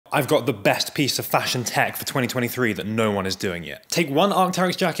I've got the best piece of fashion tech for 2023 that no one is doing yet. Take one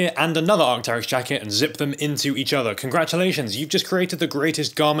Arc'teryx jacket and another Arc'teryx jacket and zip them into each other. Congratulations, you've just created the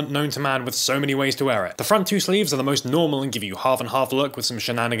greatest garment known to man with so many ways to wear it. The front two sleeves are the most normal and give you half and half look with some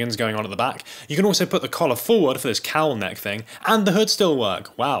shenanigans going on at the back. You can also put the collar forward for this cowl neck thing, and the hood still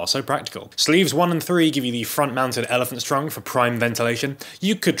work. Wow, so practical. Sleeves 1 and 3 give you the front-mounted elephant strung for prime ventilation.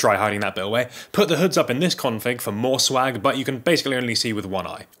 You could try hiding that bit away. Put the hoods up in this config for more swag, but you can basically only see with one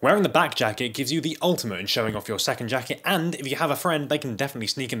eye. Wearing the back jacket gives you the ultimate in showing off your second jacket, and if you have a friend, they can definitely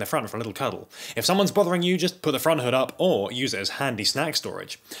sneak in the front for a little cuddle. If someone's bothering you, just put the front hood up or use it as handy snack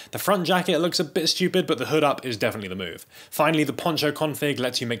storage. The front jacket looks a bit stupid, but the hood up is definitely the move. Finally, the poncho config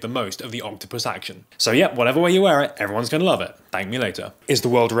lets you make the most of the octopus action. So yep, whatever way you wear it, everyone's gonna love it. Thank me later. Is the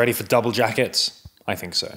world ready for double jackets? I think so.